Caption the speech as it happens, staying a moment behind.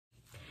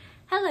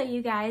Hello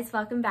you guys,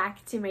 welcome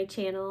back to my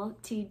channel.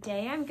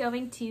 Today I'm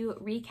going to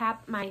recap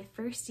my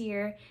first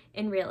year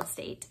in real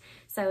estate.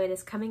 So it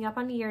is coming up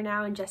on a year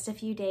now in just a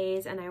few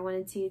days, and I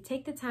wanted to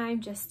take the time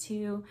just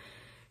to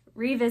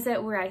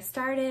revisit where I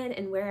started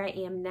and where I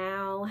am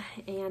now.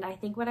 And I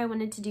think what I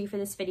wanted to do for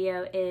this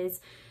video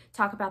is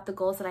talk about the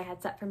goals that I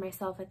had set for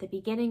myself at the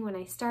beginning when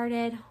I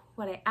started,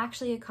 what I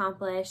actually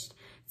accomplished,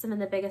 some of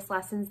the biggest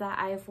lessons that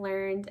I've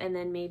learned, and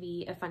then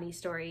maybe a funny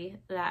story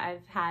that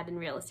I've had in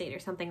real estate or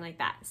something like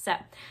that. So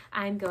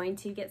I'm going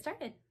to get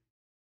started.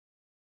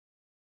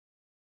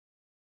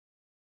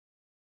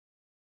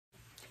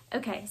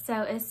 Okay,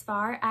 so as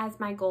far as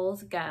my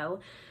goals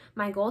go,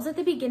 my goals at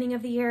the beginning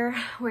of the year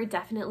were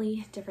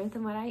definitely different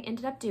than what I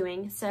ended up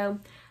doing. So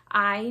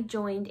I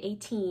joined a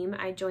team.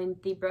 I joined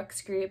the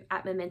Brooks group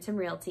at Momentum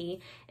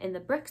Realty, and the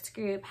Brooks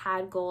group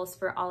had goals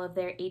for all of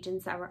their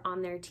agents that were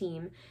on their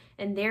team.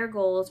 And their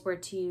goals were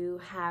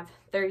to have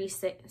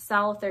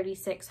sell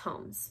 36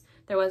 homes.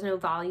 There was no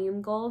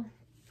volume goal,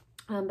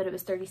 but it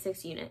was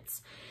 36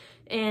 units.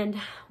 And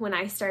when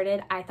I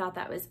started, I thought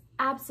that was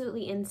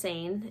absolutely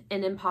insane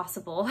and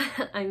impossible.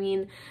 I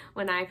mean,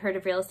 when I've heard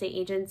of real estate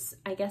agents,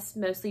 I guess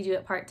mostly do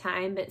it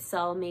part-time, but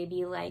sell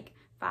maybe like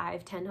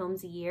 5-10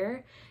 homes a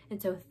year.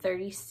 And so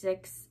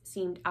 36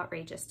 seemed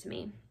outrageous to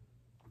me.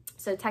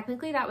 So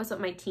technically that was what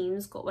my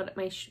team's goal, what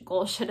my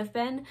goal should have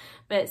been,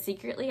 but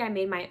secretly I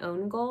made my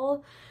own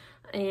goal.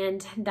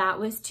 And that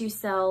was to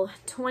sell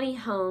 20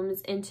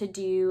 homes and to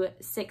do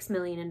 6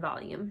 million in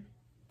volume.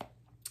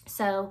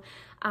 So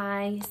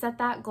I set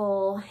that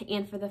goal,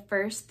 and for the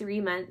first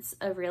 3 months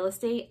of real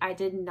estate, I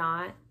did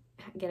not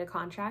get a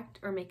contract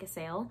or make a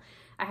sale.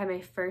 I had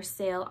my first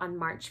sale on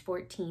March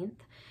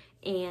 14th.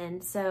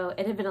 And so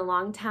it had been a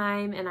long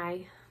time, and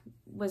I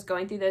was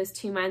going through those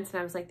 2 months, and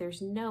I was like,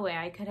 there's no way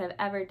I could have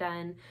ever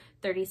done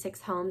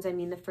 36 homes. I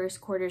mean, the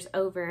first quarter's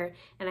over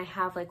and I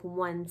have like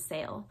one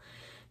sale.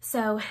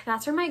 So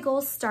that's where my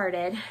goals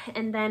started.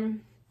 And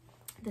then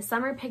the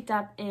summer picked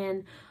up,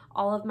 and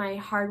all of my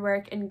hard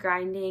work and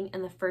grinding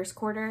in the first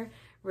quarter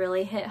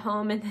really hit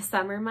home in the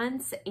summer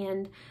months,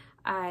 and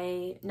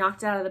I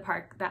knocked it out of the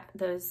park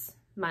those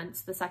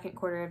months, the second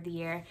quarter of the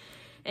year.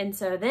 And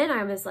so then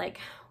I was like,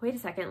 wait a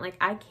second, like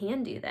I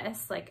can do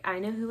this. Like I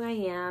know who I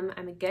am,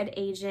 I'm a good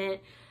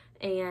agent,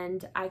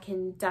 and I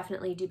can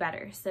definitely do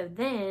better. So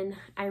then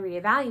I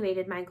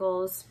reevaluated my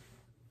goals,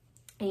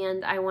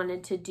 and I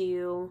wanted to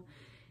do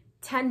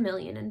 10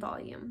 million in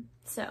volume.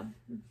 So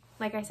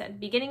like I said,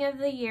 beginning of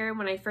the year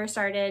when I first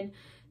started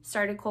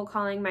cold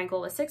calling, my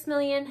goal was 6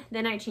 million,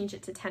 then I changed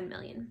it to 10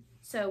 million.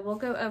 So we'll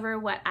go over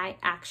what I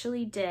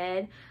actually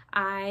did.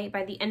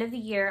 By the end of the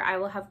year, I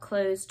will have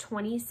closed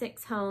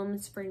 26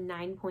 homes for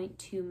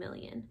 9.2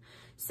 million.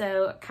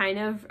 So kind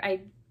of,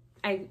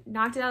 I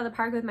knocked it out of the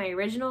park with my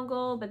original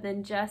goal, but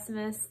then just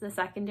missed the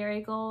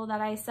secondary goal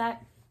that I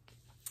set.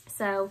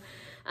 So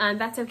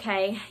that's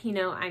okay. You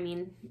know, I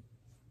mean,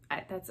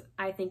 that's,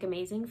 I think,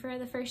 amazing for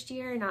the first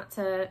year, not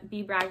to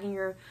be bragging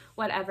or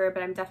whatever,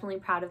 but I'm definitely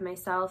proud of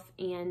myself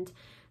and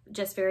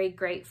just very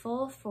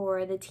grateful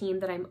for the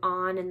team that I'm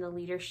on and the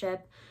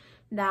leadership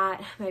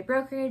that my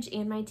brokerage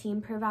and my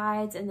team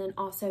provides, and then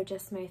also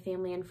just my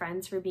family and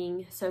friends for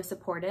being so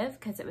supportive,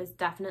 because it was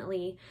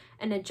definitely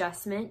an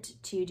adjustment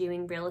to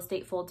doing real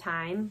estate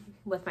full-time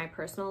with my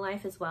personal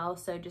life as well.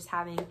 So just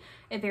having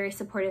a very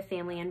supportive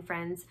family and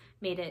friends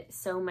made it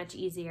so much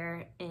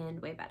easier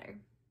and way better.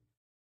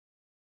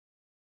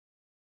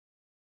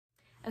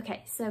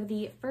 Okay, so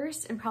the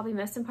first and probably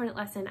most important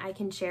lesson I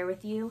can share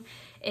with you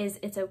is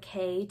it's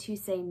okay to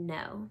say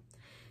no.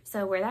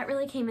 So where that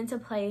really came into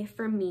play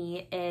for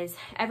me is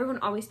everyone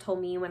always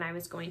told me when I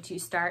was going to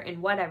start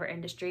in whatever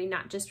industry,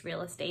 not just real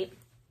estate,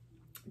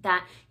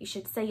 that you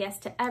should say yes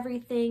to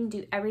everything,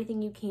 do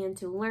everything you can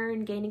to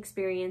learn, gain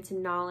experience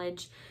and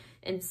knowledge,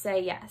 and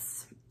say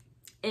yes.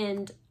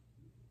 And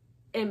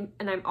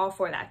I'm all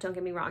for that, don't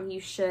get me wrong. You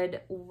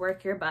should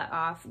work your butt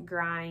off,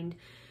 grind,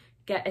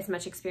 get as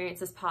much experience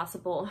as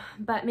possible,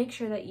 but make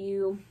sure that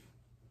you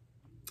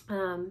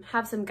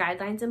have some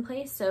guidelines in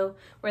place. So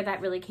where that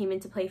really came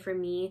into play for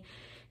me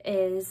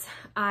is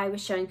I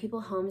was showing people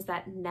homes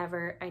that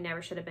I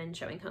never should have been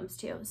showing homes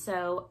to.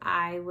 So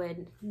I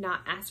would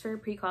not ask for a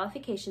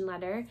pre-qualification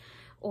letter,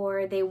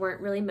 or they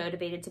weren't really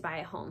motivated to buy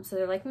a home. So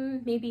they're like,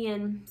 maybe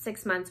in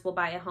 6 months we'll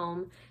buy a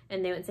home.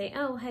 And they would say,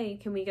 oh, hey,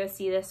 can we go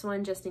see this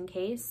one just in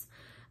case?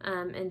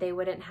 And they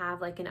wouldn't have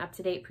like an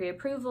up-to-date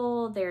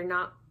pre-approval. Their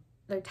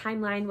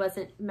timeline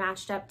wasn't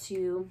matched up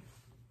to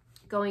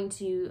going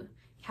to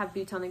have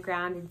boots on the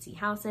ground and see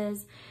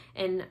houses.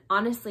 And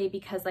honestly,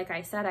 because like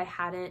I said, I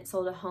hadn't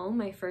sold a home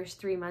my first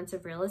 3 months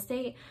of real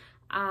estate,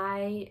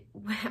 I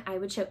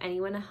would show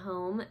anyone a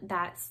home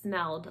that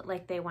smelled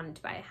like they wanted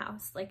to buy a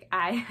house. Like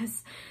I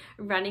was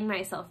running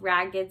myself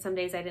ragged. Some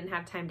days I didn't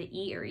have time to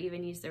eat or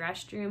even use the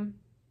restroom.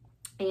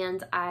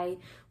 And I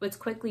was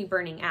quickly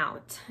burning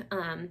out.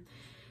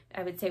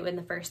 I would say within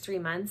the first 3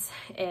 months,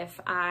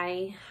 if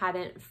I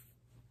hadn't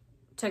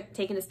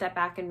taken a step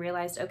back and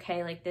realized,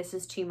 okay, like this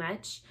is too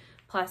much,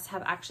 plus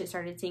have actually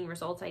started seeing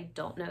results, I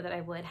don't know that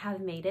I would have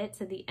made it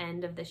to the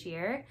end of this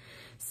year.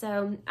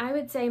 So I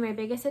would say my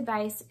biggest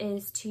advice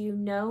is to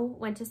know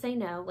when to say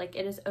no. Like,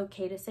 it is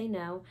okay to say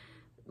no.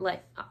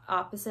 Like,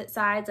 opposite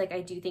sides, like, I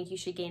do think you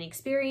should gain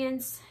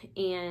experience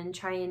and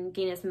try and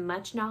gain as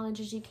much knowledge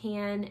as you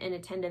can and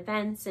attend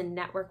events and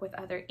network with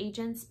other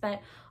agents,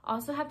 but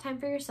also have time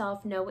for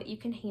yourself, know what you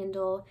can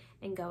handle,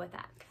 and go with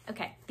that.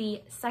 Okay,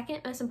 the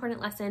second most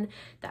important lesson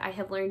that I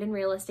have learned in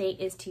real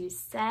estate is to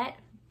set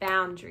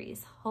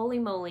boundaries. Holy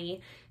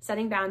moly,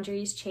 setting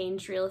boundaries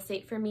changed real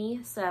estate for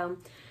me. So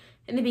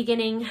in the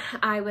beginning,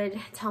 I would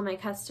tell my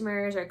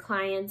customers or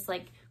clients,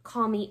 like,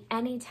 call me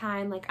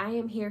anytime, like, I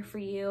am here for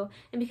you.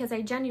 And because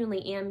I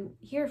genuinely am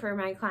here for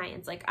my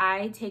clients, like,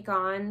 I take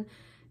on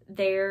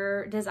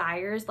their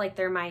desires like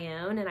they're my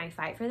own and I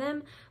fight for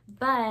them,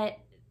 but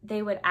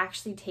they would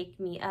actually take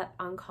me up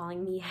on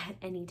calling me at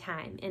any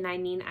time. And I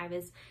mean, I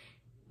was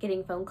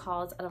getting phone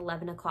calls at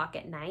 11 o'clock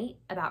at night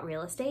about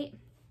real estate,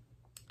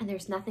 and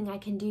there's nothing I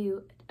can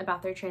do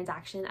about their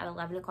transaction at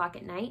 11 o'clock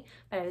at night,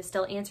 but I was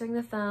still answering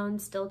the phone,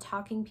 still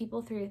talking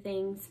people through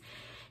things.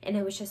 And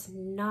it was just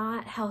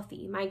not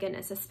healthy, my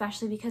goodness,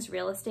 especially because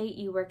real estate,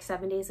 you work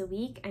 7 days a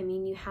week. I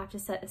mean, you have to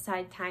set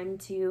aside time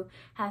to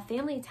have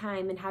family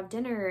time and have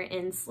dinner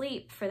and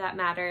sleep, for that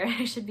matter.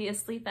 I should be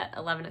asleep at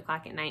 11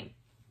 o'clock at night.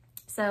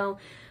 So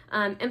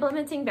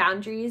implementing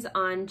boundaries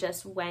on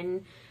just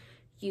when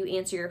you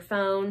answer your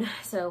phone.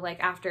 So like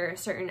after a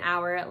certain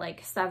hour at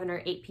like 7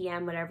 or 8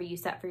 p.m., whatever you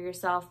set for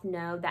yourself,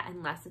 know that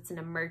unless it's an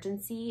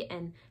emergency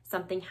and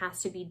something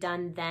has to be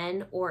done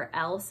then, or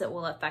else it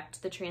will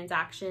affect the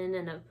transaction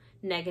in a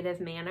negative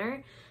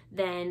manner,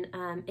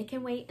 then it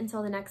can wait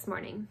until the next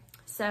morning.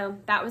 So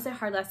that was a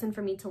hard lesson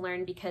for me to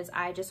learn because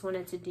I just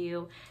wanted to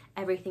do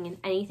everything and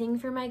anything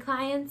for my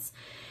clients,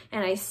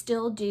 and I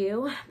still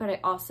do, but I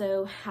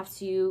also have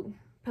to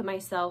put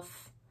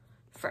myself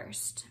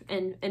first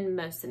in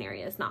most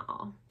scenarios, not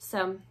all.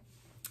 So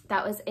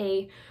that was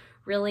a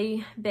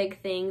really big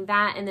thing.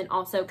 That, and then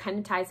also kind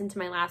of ties into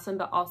my last one,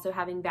 but also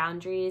having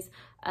boundaries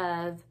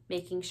of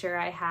making sure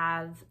I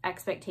have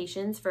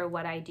expectations for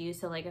what I do.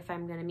 So like if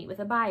I'm going to meet with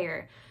a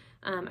buyer,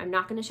 I'm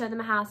not going to show them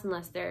a house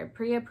unless they're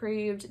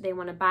pre-approved, they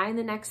want to buy in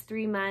the next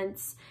 3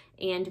 months,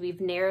 and we've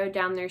narrowed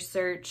down their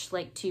search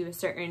like to a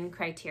certain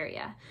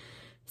criteria.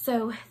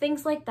 So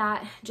things like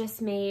that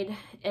just made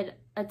it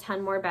a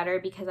ton more better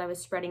because I was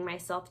spreading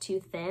myself too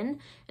thin.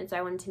 And so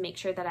I wanted to make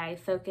sure that I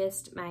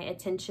focused my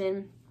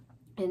attention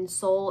and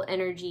soul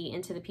energy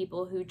into the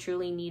people who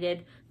truly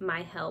needed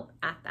my help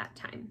at that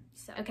time.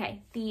 So,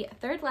 okay, the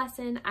third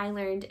lesson I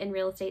learned in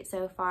real estate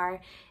so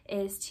far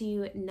is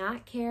to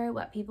not care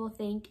what people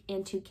think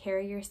and to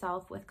carry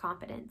yourself with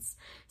confidence.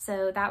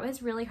 So that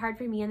was really hard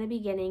for me in the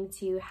beginning,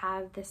 to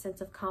have this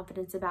sense of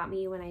confidence about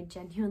me when I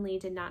genuinely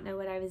did not know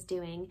what I was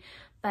doing.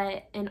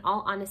 But in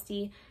all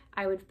honesty,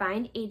 I would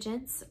find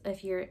agents.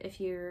 If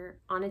you're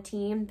on a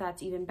team,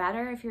 that's even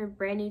better if you're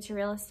brand new to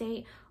real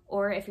estate,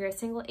 or if you're a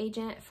single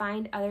agent,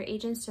 find other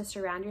agents to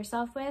surround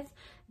yourself with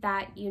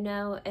that, you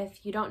know,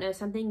 if you don't know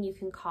something, you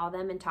can call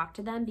them and talk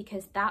to them,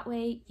 because that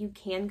way you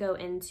can go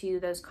into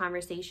those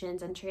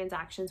conversations and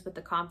transactions with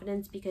the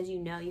confidence, because you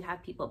know you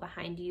have people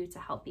behind you to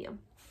help you.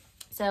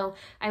 So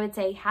I would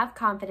say have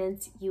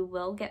confidence. You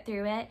will get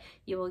through it.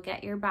 You will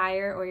get your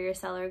buyer or your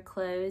seller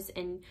closed,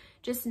 and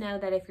just know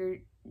that if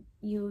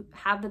you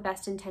have the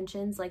best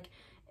intentions, like,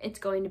 it's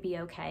going to be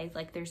okay.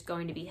 Like, there's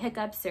going to be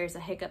hiccups. There's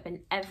a hiccup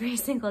in every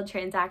single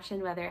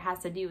transaction, whether it has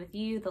to do with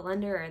you, the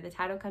lender, or the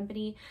title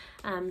company.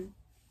 And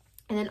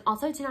then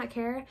also to not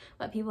care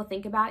what people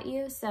think about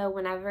you. So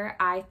whenever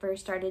I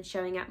first started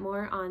showing up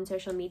more on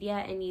social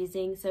media and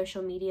using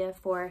social media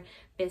for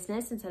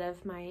business instead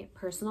of my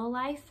personal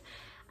life,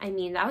 I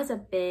mean, that was a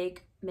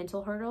big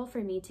mental hurdle for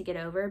me to get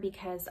over,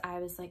 because I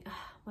was like,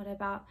 what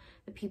about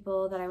the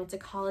people that I went to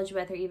college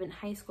with or even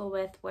high school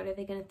with? What are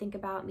they going to think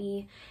about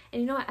me?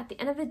 And you know what? At the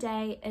end of the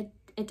day,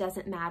 it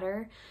doesn't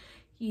matter.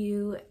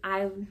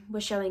 I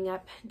was showing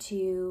up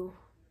to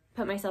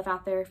put myself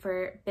out there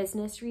for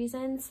business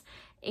reasons,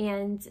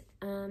 and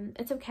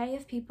it's okay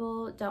if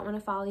people don't want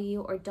to follow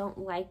you or don't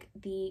like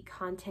the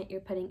content you're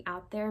putting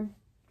out there.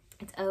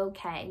 It's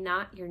okay.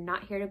 You're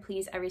not here to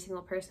please every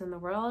single person in the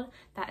world.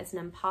 That is an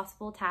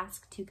impossible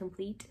task to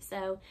complete.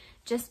 So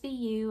just be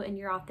you and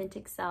your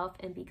authentic self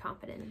and be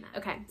confident in that.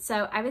 Okay,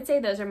 so I would say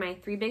those are my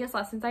 3 biggest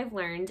lessons I've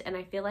learned, and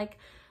I feel like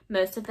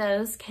most of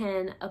those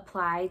can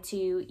apply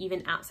to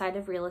even outside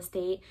of real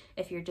estate.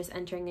 If you're just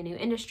entering a new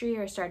industry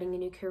or starting a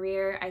new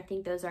career, I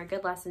think those are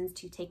good lessons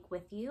to take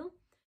with you.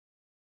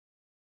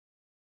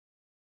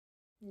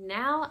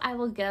 Now I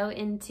will go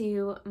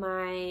into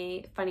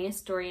my funniest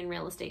story in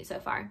real estate so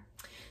far.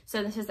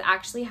 So this is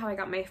actually how I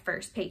got my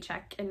first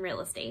paycheck in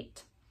real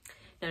estate.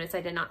 Notice I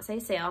did not say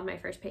sale, my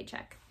first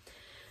paycheck.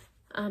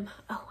 Oh,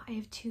 I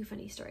have two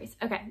funny stories.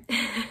 Okay,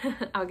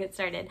 I'll get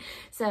started.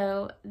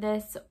 So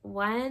this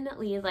one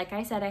lead, like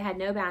I said, I had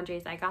no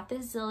boundaries. I got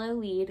this Zillow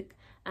lead.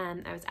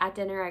 I was at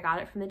dinner, I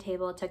got it from the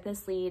table, took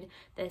this lead.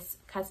 This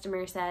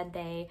customer said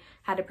they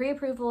had a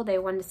pre-approval, they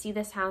wanted to see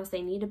this house,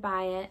 they need to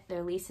buy it,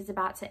 their lease is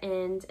about to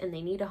end, and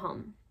they need a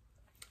home.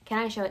 Can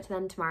I show it to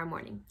them tomorrow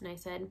morning? And I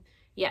said,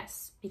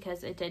 yes,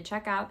 because it did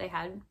check out, they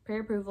had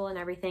pre-approval and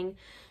everything.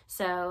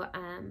 So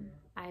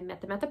I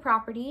met them at the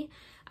property,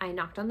 I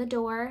knocked on the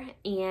door,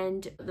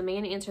 and the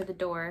man answered the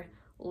door,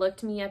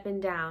 looked me up and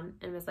down,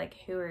 and was like,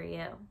 who are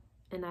you?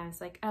 And I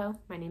was like, oh,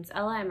 my name's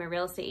Ella, I'm a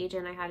real estate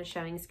agent, I had a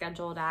showing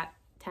scheduled at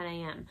 10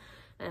 a.m.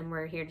 and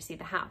we're here to see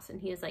the house.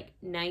 And he was like,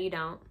 no, you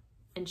don't,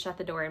 and shut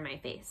the door in my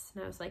face.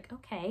 And I was like,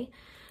 okay.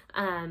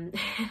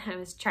 I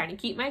was trying to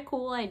keep my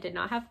cool. I did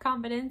not have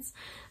confidence.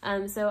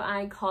 So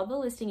I called the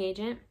listing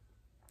agent.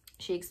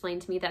 She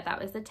explained to me that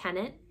that was the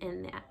tenant,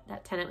 and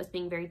that tenant was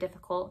being very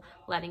difficult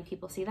letting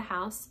people see the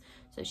house.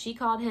 So she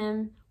called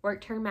him,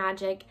 worked her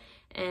magic,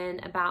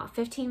 and about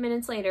 15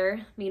 minutes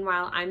later,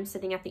 meanwhile, I'm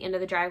sitting at the end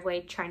of the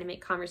driveway trying to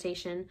make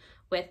conversation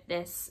with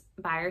this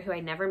buyer who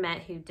I never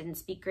met, who didn't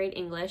speak great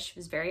English. It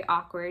was very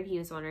awkward. He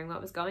was wondering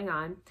what was going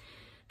on.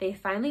 They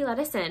finally let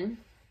us in,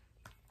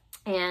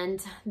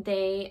 and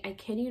I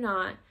kid you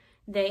not,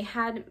 they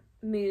had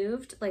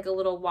moved like a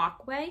little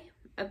walkway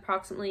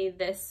approximately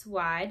this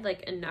wide,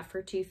 like enough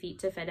for 2 feet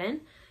to fit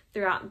in,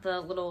 throughout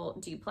the little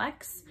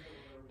duplex,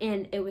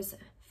 and it was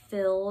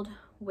filled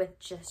with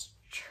just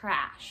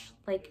trash,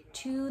 like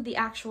to the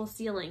actual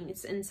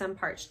ceilings in some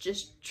parts,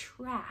 just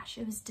trash.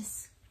 It was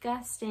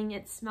disgusting.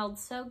 It smelled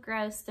so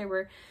gross. There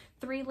were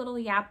 3 little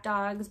yap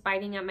dogs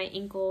biting at my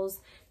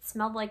ankles. It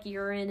smelled like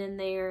urine in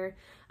there.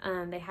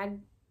 They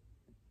had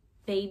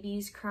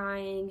babies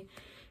crying.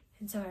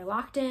 And so I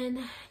walked in,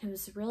 it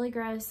was really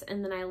gross,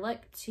 and then I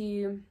looked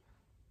to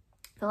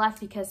the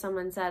left because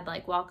someone said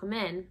like, welcome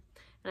in,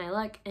 and I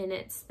look, and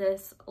it's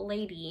this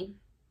lady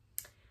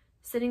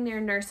sitting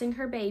there nursing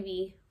her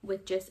baby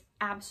with just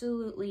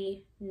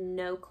absolutely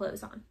no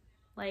clothes on,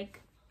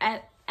 like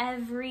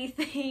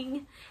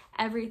everything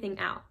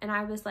out. And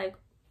I was like,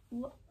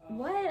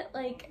 what?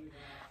 Like,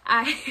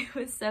 I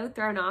was so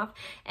thrown off.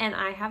 And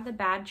I have the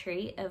bad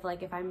trait of,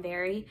 like, if I'm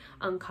very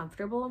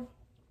uncomfortable,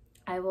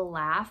 I will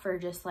laugh or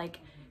just like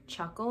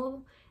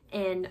chuckle,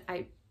 and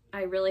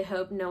I really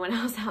hope no one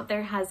else out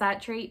there has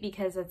that trait,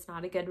 because it's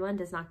not a good one,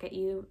 does not get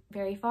you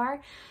very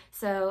far.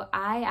 So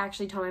I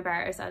actually told my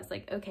buyers, I was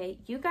like, okay,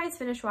 you guys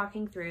finish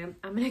walking through,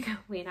 I'm gonna go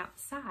wait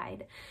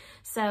outside.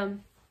 So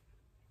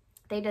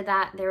they did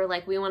that. They were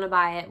like, we want to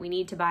buy it, we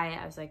need to buy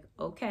it. I was like,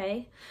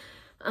 okay.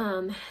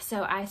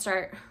 So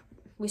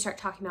we start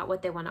talking about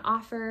what they want to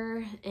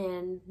offer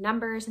and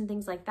numbers and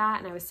things like that.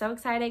 And I was so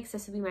excited because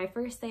this would be my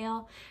first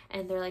sale.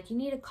 And they're like, you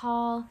need to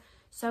call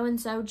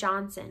so-and-so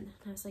Johnson.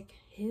 And I was like,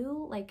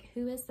 who? Like,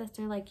 who is this?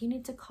 They're like, you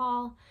need to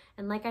call.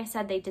 And like I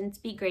said, they didn't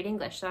speak great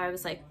English. So I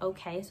was like,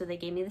 okay. So they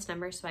gave me this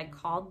number. So I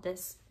called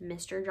this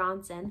Mr.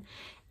 Johnson,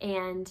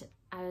 and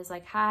I was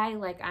like, hi,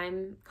 like,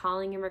 I'm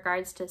calling in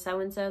regards to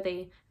so-and-so.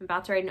 I'm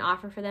about to write an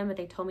offer for them, but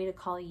they told me to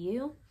call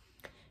you.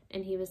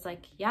 And he was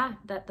like, yeah,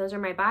 those are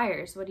my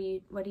buyers. What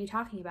are you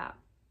talking about?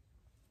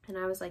 And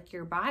I was like,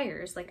 your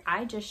buyers? Like,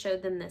 I just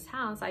showed them this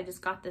house. I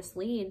just got this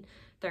lead.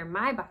 They're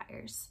my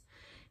buyers.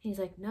 He's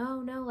like,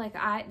 no, like,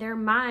 they're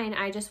mine.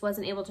 I just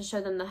wasn't able to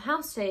show them the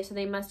house today, so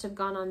they must have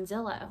gone on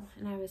Zillow.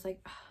 And I was like,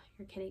 oh,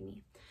 you're kidding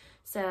me.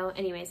 So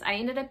anyways, I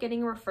ended up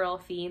getting a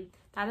referral fee.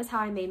 That is how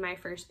I made my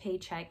first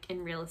paycheck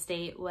in real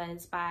estate,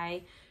 was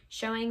by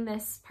showing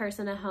this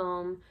person a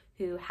home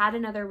who had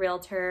another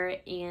realtor,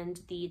 and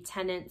the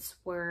tenants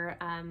were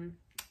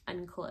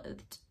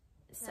unclothed.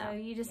 So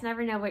you just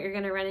never know what you're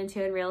going to run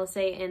into in real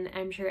estate, and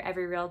I'm sure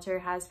every realtor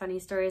has funny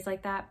stories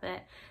like that,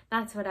 but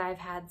that's what I've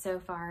had so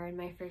far in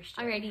my first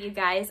year. Alrighty, you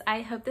guys,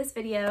 I hope this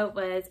video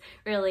was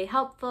really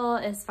helpful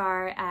as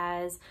far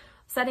as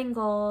setting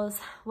goals,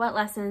 what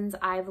lessons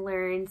I've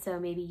learned so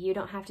maybe you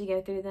don't have to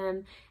go through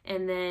them,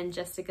 and then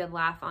just a good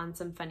laugh on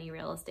some funny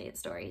real estate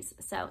stories.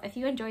 So if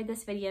you enjoyed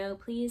this video,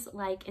 please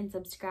like and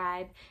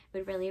subscribe.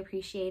 Would really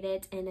appreciate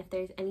it. And if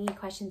there's any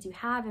questions you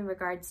have in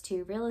regards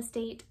to real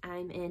estate,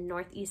 I'm in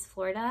Northeast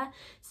Florida,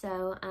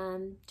 so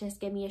just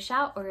give me a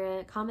shout or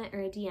a comment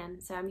or a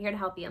DM. So I'm here to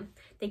help you.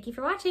 Thank you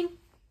for watching.